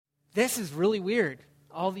This is really weird,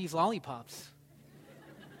 all these lollipops.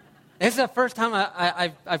 This is the first time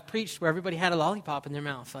I've preached where everybody had a lollipop in their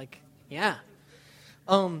mouth. Like, yeah.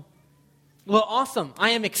 Well, awesome.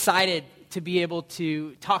 I am excited to be able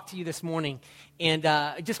to talk to you this morning. And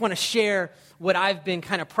I just want to share what I've been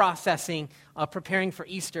kind of processing, preparing for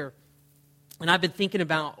Easter. And I've been thinking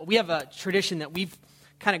about, we have a tradition that we've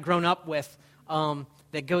kind of grown up with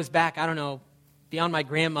that goes back, I don't know, beyond my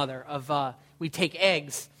grandmother, of we take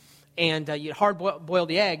eggs, and you hard-boil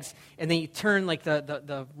the eggs, and then you turn like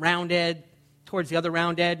the round egg towards the other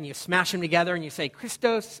round egg, and you smash them together, and you say,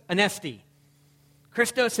 Christos Anesti.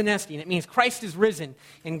 Christos Anesti, and it means Christ is risen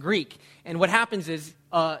in Greek. And what happens is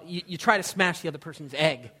you try to smash the other person's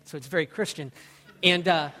egg, so it's very Christian. And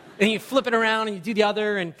then you flip it around and you do the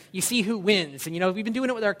other and you see who wins. And, we've been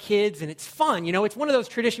doing it with our kids and it's fun. It's one of those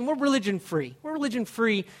traditions. We're religion-free. We're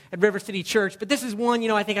religion-free at River City Church. But this is one,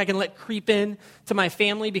 I think I can let creep in to my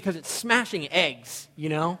family because it's smashing eggs,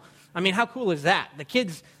 I mean, how cool is that? The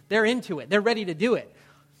kids, they're into it. They're ready to do it.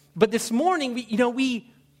 But this morning,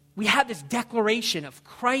 we have this declaration of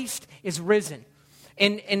Christ is risen.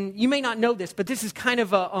 And you may not know this, but this is kind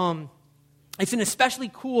of it's an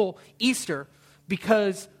especially cool Easter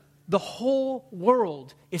because the whole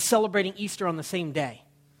world is celebrating Easter on the same day.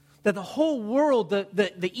 That the whole world,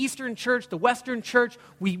 the Eastern church, the Western church,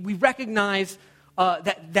 we recognize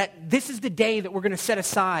that this is the day that we're going to set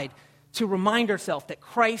aside to remind ourselves that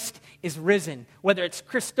Christ is risen. Whether it's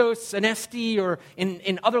Christos Anesti or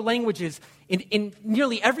in other languages, in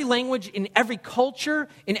nearly every language, in every culture,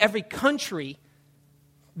 in every country,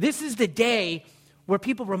 this is the day where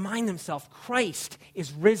people remind themselves Christ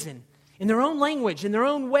is risen. In their own language, in their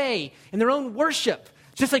own way, in their own worship.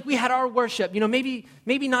 Just like we had our worship, maybe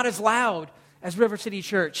not as loud as River City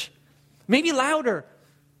Church. Maybe louder.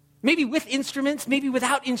 Maybe with instruments, maybe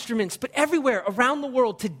without instruments. But everywhere around the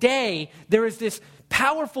world today, there is this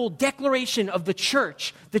powerful declaration of the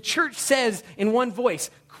church. The church says in one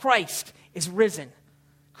voice, Christ is risen.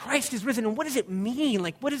 Christ is risen. And what does it mean?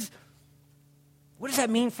 Like, what does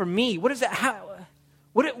that mean for me? What's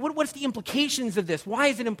the implications of this? Why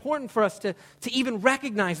is it important for us to even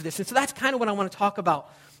recognize this? And so that's kind of what I want to talk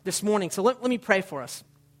about this morning. So let me pray for us.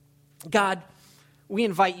 God, we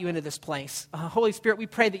invite you into this place. Holy Spirit, we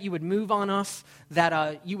pray that you would move on us,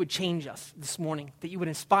 that you would change us this morning, that you would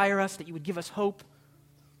inspire us, that you would give us hope,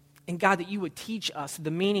 and God, that you would teach us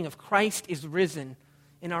the meaning of Christ is risen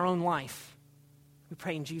in our own life. We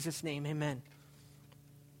pray in Jesus' name, amen.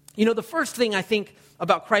 The first thing I think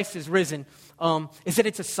about Christ is risen is that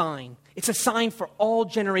it's a sign. It's a sign for all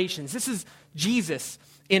generations. This is Jesus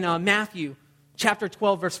in Matthew chapter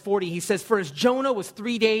 12, verse 40. He says, for as Jonah was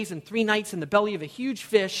 3 days and 3 nights in the belly of a huge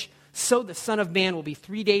fish, so the Son of Man will be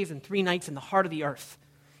 3 days and 3 nights in the heart of the earth.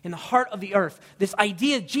 In the heart of the earth. This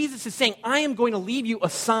idea, Jesus is saying, I am going to leave you a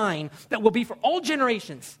sign that will be for all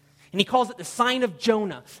generations. And he calls it the sign of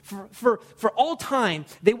Jonah. For all time,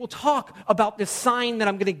 they will talk about this sign that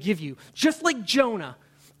I'm going to give you. Just like Jonah,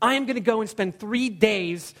 I am going to go and spend 3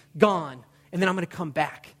 days gone, and then I'm going to come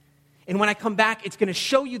back. And when I come back, it's going to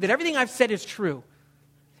show you that everything I've said is true.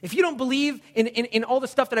 If you don't believe in all the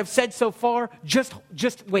stuff that I've said so far, just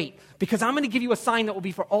wait. Because I'm going to give you a sign that will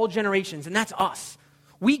be for all generations, and that's us.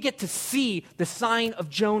 We get to see the sign of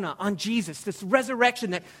Jonah on Jesus, this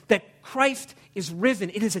resurrection that Christ is risen.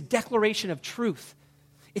 It is a declaration of truth.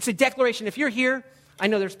 It's a declaration. If you're here, I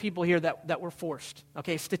know there's people here that were forced.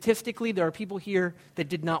 Okay, statistically, there are people here that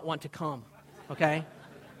did not want to come. Okay,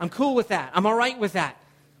 I'm cool with that. I'm all right with that.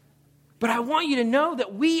 But I want you to know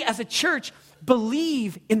that we as a church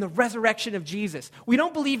believe in the resurrection of Jesus. We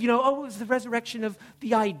don't believe, it was the resurrection of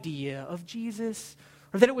the idea of Jesus,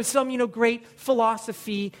 or that it was some, great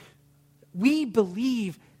philosophy. We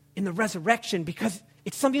believe in the resurrection because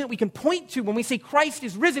it's something that we can point to. When we say Christ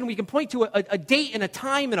is risen, we can point to a date and a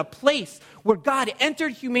time and a place where God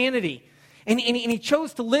entered humanity. And he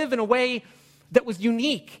chose to live in a way that was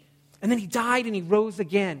unique. And then he died and he rose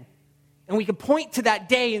again. And we can point to that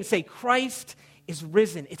day and say, Christ is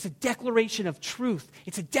risen. It's a declaration of truth.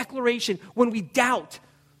 It's a declaration when we doubt.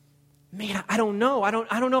 Man, I don't know. I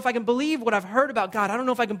don't know if I can believe what I've heard about God. I don't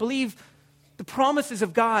know if I can believe the promises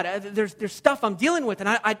of God. There's stuff I'm dealing with,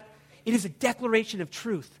 and it is a declaration of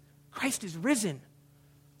truth. Christ is risen.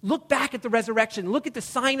 Look back at the resurrection. Look at the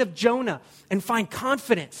sign of Jonah and find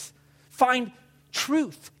confidence. Find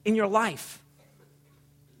truth in your life.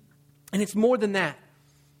 And it's more than that.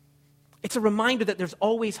 It's a reminder that there's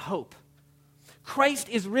always hope. Christ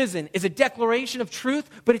is risen is a declaration of truth,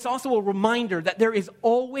 but it's also a reminder that there is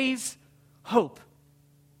always hope.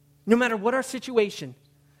 No matter what our situation,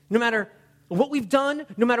 no matter what we've done,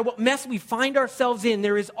 no matter what mess we find ourselves in,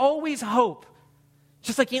 there is always hope.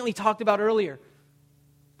 Just like Antley talked about earlier.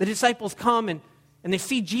 The disciples come and they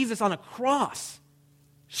see Jesus on a cross.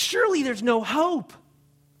 Surely there's no hope.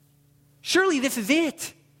 Surely this is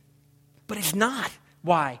it. But it's not.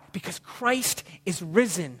 Why? Because Christ is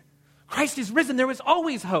risen. Christ is risen. There is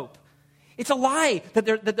always hope. It's a lie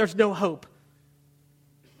that there's no hope.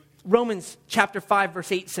 Romans chapter 5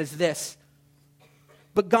 verse 8 says this.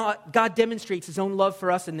 But God demonstrates his own love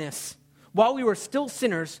for us in this. While we were still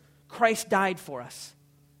sinners, Christ died for us.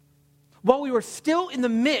 While we were still in the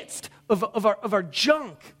midst of our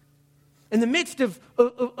junk, in the midst of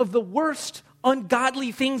the worst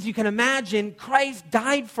ungodly things you can imagine, Christ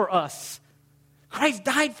died for us. Christ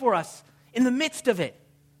died for us in the midst of it.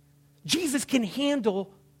 Jesus can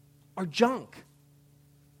handle our junk.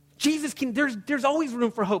 Jesus can, there's always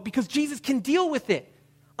room for hope because Jesus can deal with it.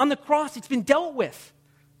 On the cross, it's been dealt with.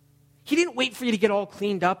 He didn't wait for you to get all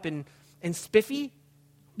cleaned up and spiffy.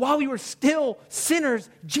 While we were still sinners,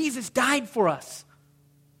 Jesus died for us.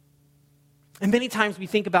 And many times we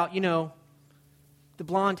think about, the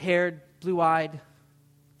blonde-haired, blue-eyed,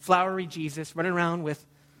 flowery Jesus running around with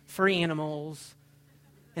furry animals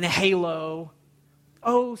and a halo.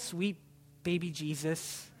 Oh, sweet baby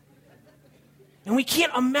Jesus. And we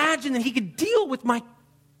can't imagine that he could deal with my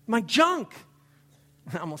junk.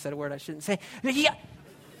 I almost said a word I shouldn't say.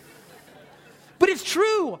 But it's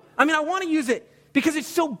true. I want to use it because it's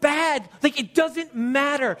so bad. Like, it doesn't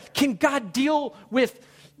matter. Can God deal with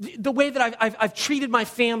the way that I've treated my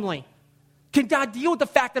family? Can God deal with the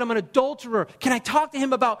fact that I'm an adulterer? Can I talk to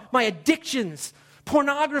him about my addictions,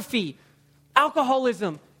 pornography,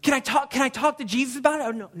 alcoholism? Can I talk to Jesus about it?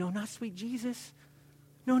 Oh, no, not sweet Jesus.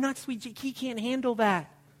 No, not sweet Jesus. He can't handle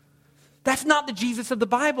that. That's not the Jesus of the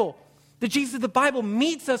Bible. The Jesus of the Bible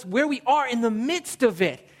meets us where we are in the midst of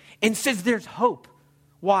it and says there's hope.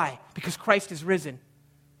 Why? Because Christ is risen.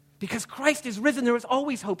 Because Christ is risen, there is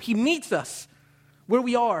always hope. He meets us where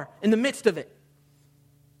we are in the midst of it.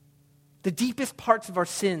 The deepest parts of our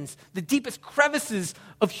sins, the deepest crevices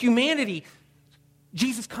of humanity,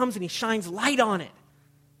 Jesus comes and he shines light on it.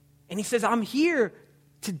 And he says, I'm here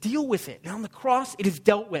to deal with it. And on the cross, it is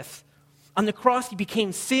dealt with. On the cross, he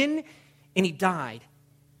became sin and he died.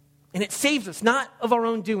 And it saves us, not of our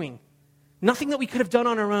own doing. Nothing that we could have done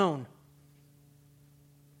on our own.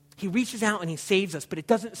 He reaches out and he saves us, but it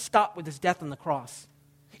doesn't stop with his death on the cross.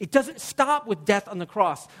 It doesn't stop with death on the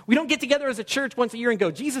cross. We don't get together as a church once a year and go,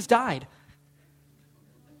 Jesus died.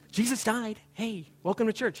 Jesus died. Hey, welcome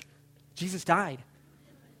to church. Jesus died.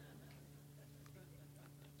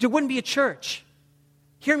 There wouldn't be a church.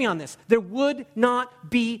 Hear me on this. There would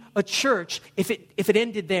not be a church if it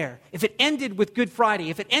ended there. If it ended with Good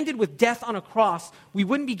Friday, if it ended with death on a cross, we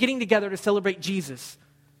wouldn't be getting together to celebrate Jesus.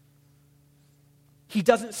 He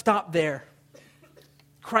doesn't stop there.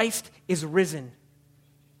 Christ is risen.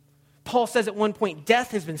 Paul says at one point,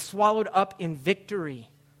 death has been swallowed up in victory.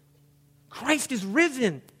 Christ is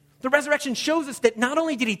risen. The resurrection shows us that not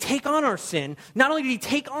only did he take on our sin, not only did he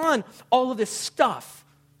take on all of this stuff,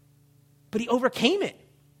 but he overcame it.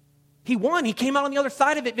 He won. He came out on the other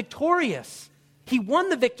side of it victorious. He won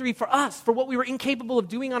the victory for us, for what we were incapable of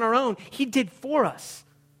doing on our own. He did for us.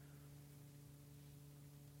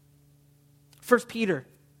 1 Peter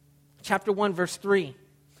chapter 1, verse 3.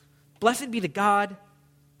 Blessed be the God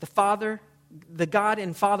and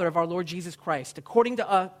Father of our Lord Jesus Christ. According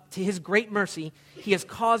to his great mercy, he has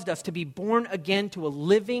caused us to be born again to a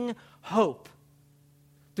living hope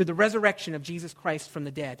through the resurrection of Jesus Christ from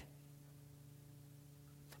the dead.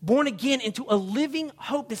 Born again into a living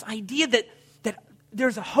hope, this idea that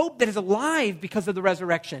there's a hope that is alive because of the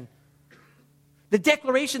resurrection. The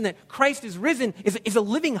declaration that Christ is risen is a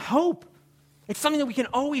living hope. It's something that we can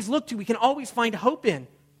always look to, we can always find hope in.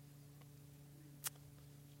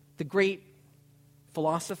 The great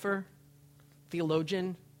philosopher, theologian,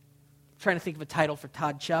 I'm trying to think of a title for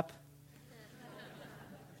Todd Chupp.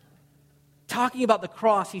 Talking about the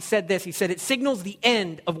cross, he said this. He said, it signals the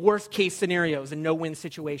end of worst-case scenarios and no-win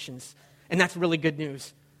situations. And that's really good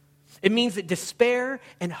news. It means that despair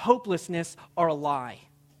and hopelessness are a lie.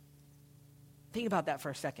 Think about that for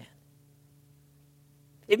a second.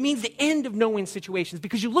 It means the end of no-win situations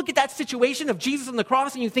because you look at that situation of Jesus on the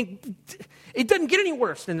cross and you think, it doesn't get any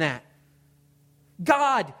worse than that.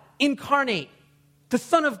 God incarnate, the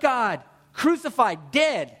Son of God, crucified,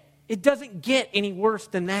 dead. It doesn't get any worse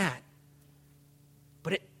than that.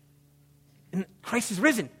 And Christ is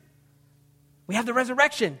risen. We have the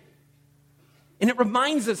resurrection. And it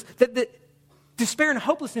reminds us that despair and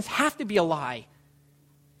hopelessness have to be a lie.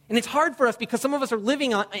 And it's hard for us because some of us are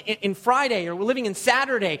living in Friday, or we're living in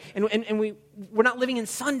Saturday, and we're not living in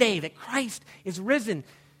Sunday, that Christ is risen.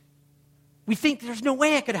 We think there's no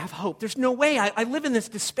way I could have hope. There's no way. I live in this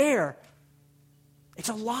despair. It's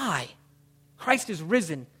a lie. Christ is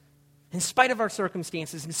risen. In spite of our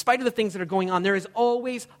circumstances, in spite of the things that are going on, there is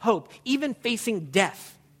always hope, even facing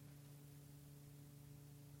death.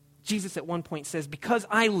 Jesus at one point says, because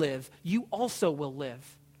I live, you also will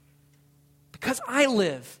live. Because I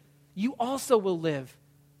live, you also will live.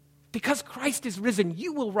 Because Christ is risen,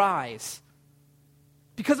 you will rise.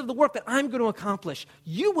 Because of the work that I'm going to accomplish,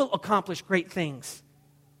 you will accomplish great things.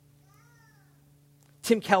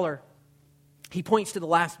 Tim Keller, he points to the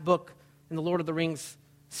last book in the Lord of the Rings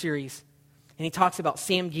series, and he talks about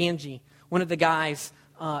Sam Gamgee, one of the guys,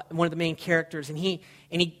 one of the main characters, and he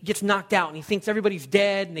gets knocked out, and he thinks everybody's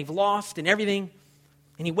dead, and they've lost, and everything,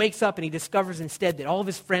 and he wakes up, and he discovers instead that all of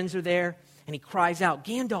his friends are there, and he cries out,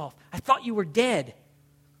 Gandalf, I thought you were dead,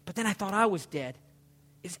 but then I thought I was dead.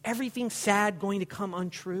 Is everything sad going to come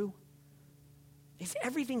untrue? Is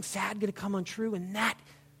everything sad going to come untrue? And that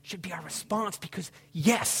should be our response, because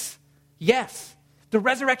yes, the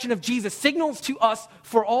resurrection of Jesus signals to us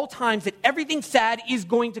for all times that everything sad is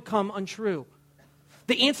going to come untrue.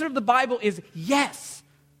 The answer of the Bible is yes.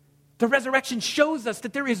 The resurrection shows us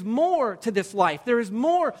that there is more to this life. There is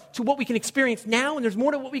more to what we can experience now, and there's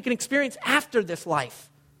more to what we can experience after this life.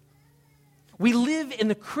 We live in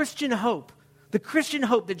the Christian hope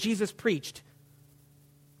that Jesus preached.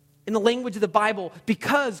 In the language of the Bible,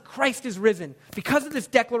 because Christ is risen, because of this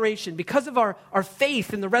declaration, because of our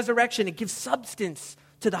faith in the resurrection, it gives substance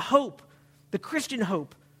to the hope, the Christian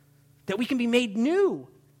hope, that we can be made new.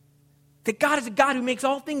 That God is a God who makes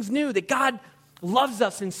all things new, that God loves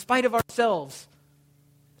us in spite of ourselves.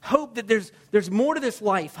 Hope that there's more to this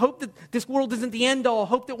life. Hope that this world isn't the end all.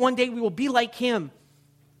 Hope that one day we will be like Him.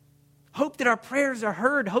 Hope that our prayers are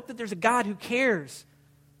heard. Hope that there's a God who cares.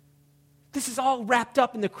 This is all wrapped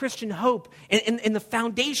up in the Christian hope. And the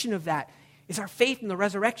foundation of that is our faith in the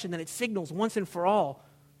resurrection, that it signals once and for all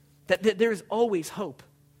that there is always hope.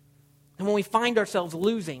 And when we find ourselves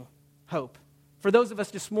losing hope, for those of us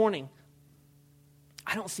this morning,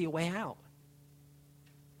 I don't see a way out.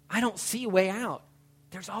 I don't see a way out.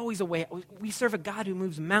 There's always a way out. We serve a God who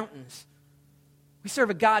moves mountains. We serve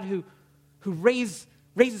a God who raises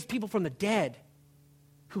people from the dead,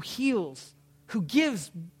 who heals, who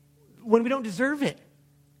gives when we don't deserve it.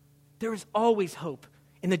 There is always hope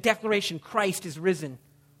in the declaration, Christ is risen.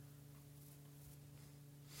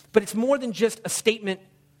 But it's more than just a statement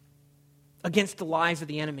against the lies of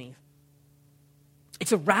the enemy.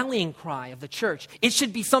 It's a rallying cry of the church. It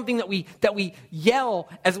should be something that we yell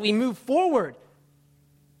as we move forward.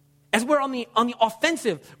 As we're on the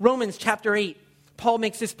offensive. Romans chapter 8, Paul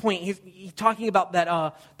makes this point. He's talking about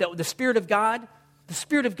that the Spirit of God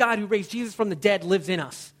who raised Jesus from the dead lives in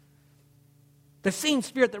us. The same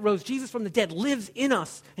Spirit that rose Jesus from the dead lives in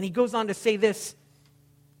us. And he goes on to say this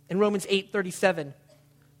in Romans 8:37.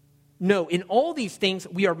 No, in all these things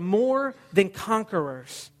we are more than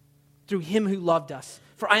conquerors through Him who loved us.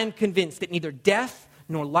 For I am convinced that neither death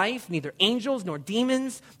nor life, neither angels nor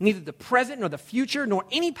demons, neither the present nor the future, nor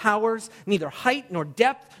any powers, neither height nor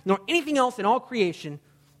depth, nor anything else in all creation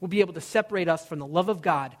will be able to separate us from the love of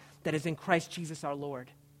God that is in Christ Jesus our Lord.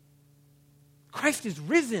 Christ is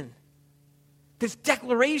risen. This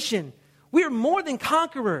declaration, we are more than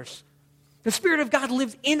conquerors. The Spirit of God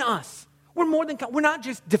lives in us. We're not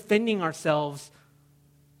just defending ourselves.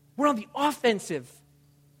 We're on the offensive.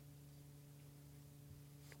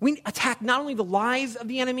 We attack not only the lies of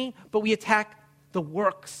the enemy, but we attack the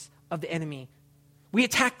works of the enemy. We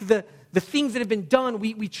attack the things that have been done.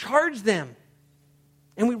 We charge them.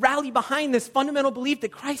 And we rally behind this fundamental belief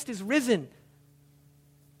that Christ is risen.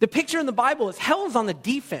 The picture in the Bible is hell is on the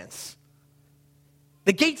defense.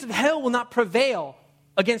 The gates of hell will not prevail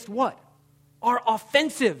against what? Our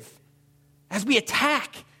offensive. As we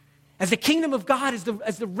attack, as the kingdom of God, as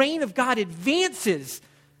the reign of God advances,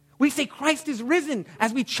 we say Christ is risen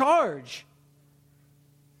as we charge.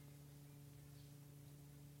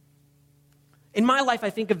 In my life, I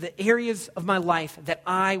think of the areas of my life that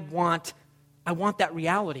I want that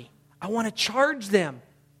reality. I want to charge them.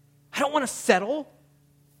 I don't want to settle.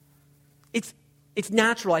 It's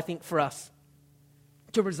natural, I think, for us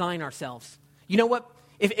to resign ourselves. You know what?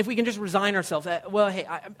 If we can just resign ourselves, hey,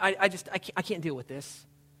 I can't deal with this.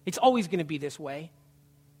 It's always going to be this way.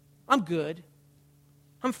 I'm good.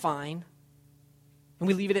 I'm fine. And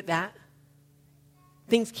we leave it at that.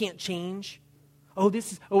 Things can't change.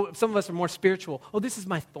 Some of us are more spiritual. This is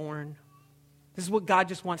my thorn. This is what God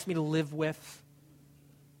just wants me to live with.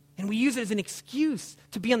 And we use it as an excuse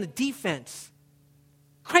to be on the defense.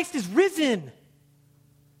 Christ is risen.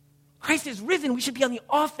 Christ is risen. We should be on the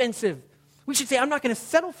offensive. We should say, I'm not going to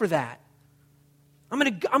settle for that. I'm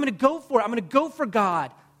going to go for it. I'm going to go for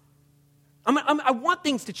God. I want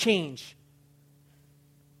things to change.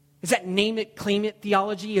 Is that name it, claim it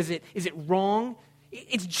theology? Is it wrong?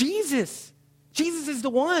 It's Jesus. Jesus is the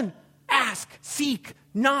one. Ask, seek,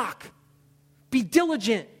 knock. Be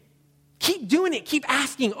diligent. Keep doing it. Keep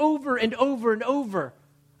asking over and over and over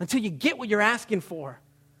until you get what you're asking for.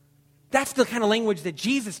 That's the kind of language that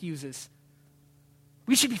Jesus uses.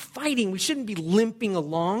 We should be fighting. We shouldn't be limping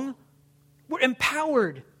along. We're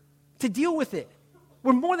empowered to deal with it.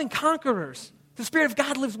 We're more than conquerors. The Spirit of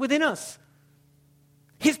God lives within us.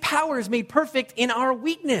 His power is made perfect in our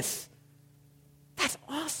weakness. That's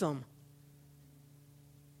awesome.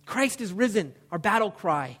 Christ is risen, our battle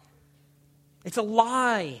cry. It's a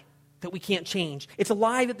lie that we can't change. It's a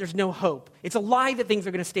lie that there's no hope. It's a lie that things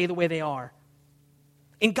are going to stay the way they are.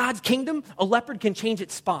 In God's kingdom, a leopard can change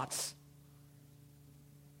its spots.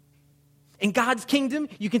 In God's kingdom,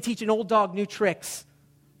 you can teach an old dog new tricks.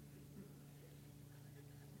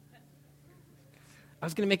 I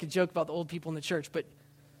was going to make a joke about the old people in the church, but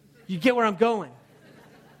you get where I'm going.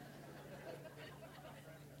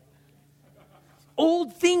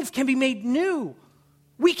 Old things can be made new.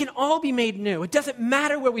 We can all be made new. It doesn't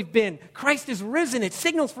matter where we've been. Christ is risen. It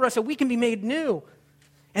signals for us that we can be made new.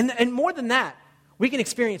 And more than that, we can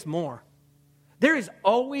experience more. There is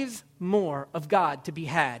always more of God to be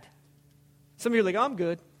had. Some of you are like, oh, I'm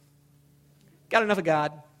good. Got enough of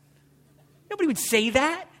God. Nobody would say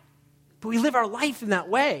that, but we live our life in that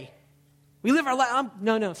way. We live our life.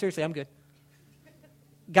 No, seriously, I'm good.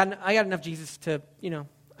 I got enough Jesus to,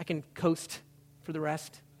 I can coast for the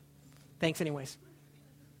rest. Thanks anyways.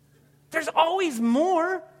 There's always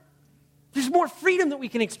more. There's more freedom that we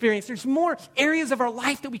can experience. There's more areas of our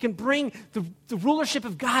life that we can bring the rulership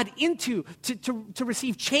of God into to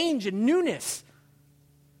receive change and newness.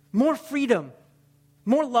 More freedom,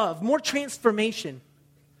 more love, more transformation,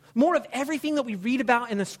 more of everything that we read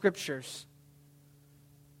about in the Scriptures.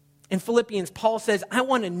 In Philippians, Paul says, I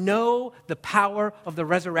want to know the power of the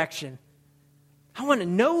resurrection. I want to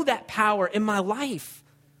know that power in my life.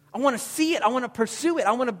 I want to see it. I want to pursue it.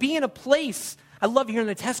 I want to be in a place. I love hearing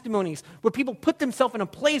the testimonies where people put themselves in a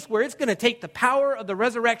place where it's going to take the power of the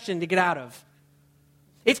resurrection to get out of.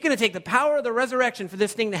 It's going to take the power of the resurrection for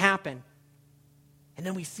this thing to happen. And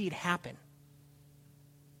then we see it happen.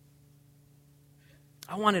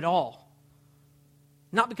 I want it all.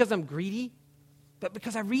 Not because I'm greedy, but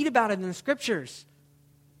because I read about it in the Scriptures.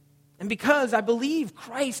 And because I believe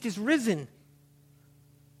Christ is risen.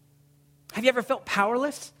 Have you ever felt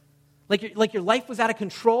powerless? Like your life was out of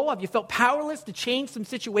control? Have you felt powerless to change some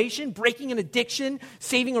situation, breaking an addiction,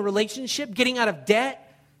 saving a relationship, getting out of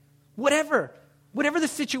debt? Whatever the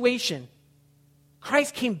situation,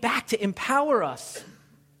 Christ came back to empower us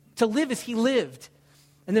to live as he lived.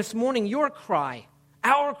 And this morning, your cry,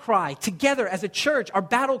 our cry, together as a church, our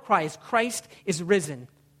battle cry is Christ is risen.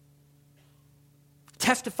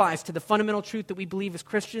 Testifies to the fundamental truth that we believe as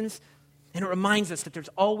Christians, and it reminds us that there's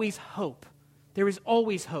always hope. There is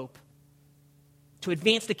always hope to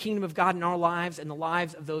advance the kingdom of God in our lives and the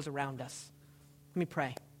lives of those around us. Let me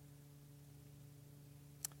pray.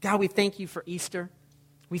 God, we thank you for Easter.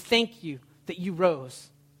 We thank you that you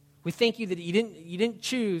rose. We thank you that you didn't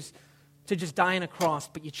choose to just die on a cross,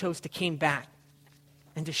 but you chose to came back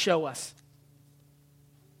and to show us.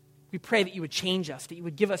 We pray that you would change us, that you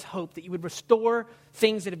would give us hope, that you would restore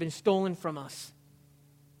things that have been stolen from us,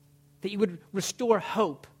 that you would restore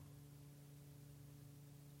hope,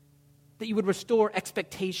 that you would restore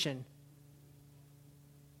expectation.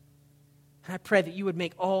 And I pray that you would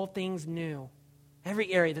make all things new,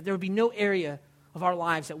 every area, that there would be no area of our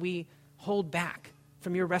lives that we hold back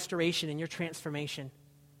from your restoration and your transformation.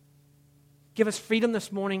 Give us freedom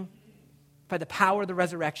this morning by the power of the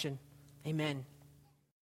resurrection. Amen.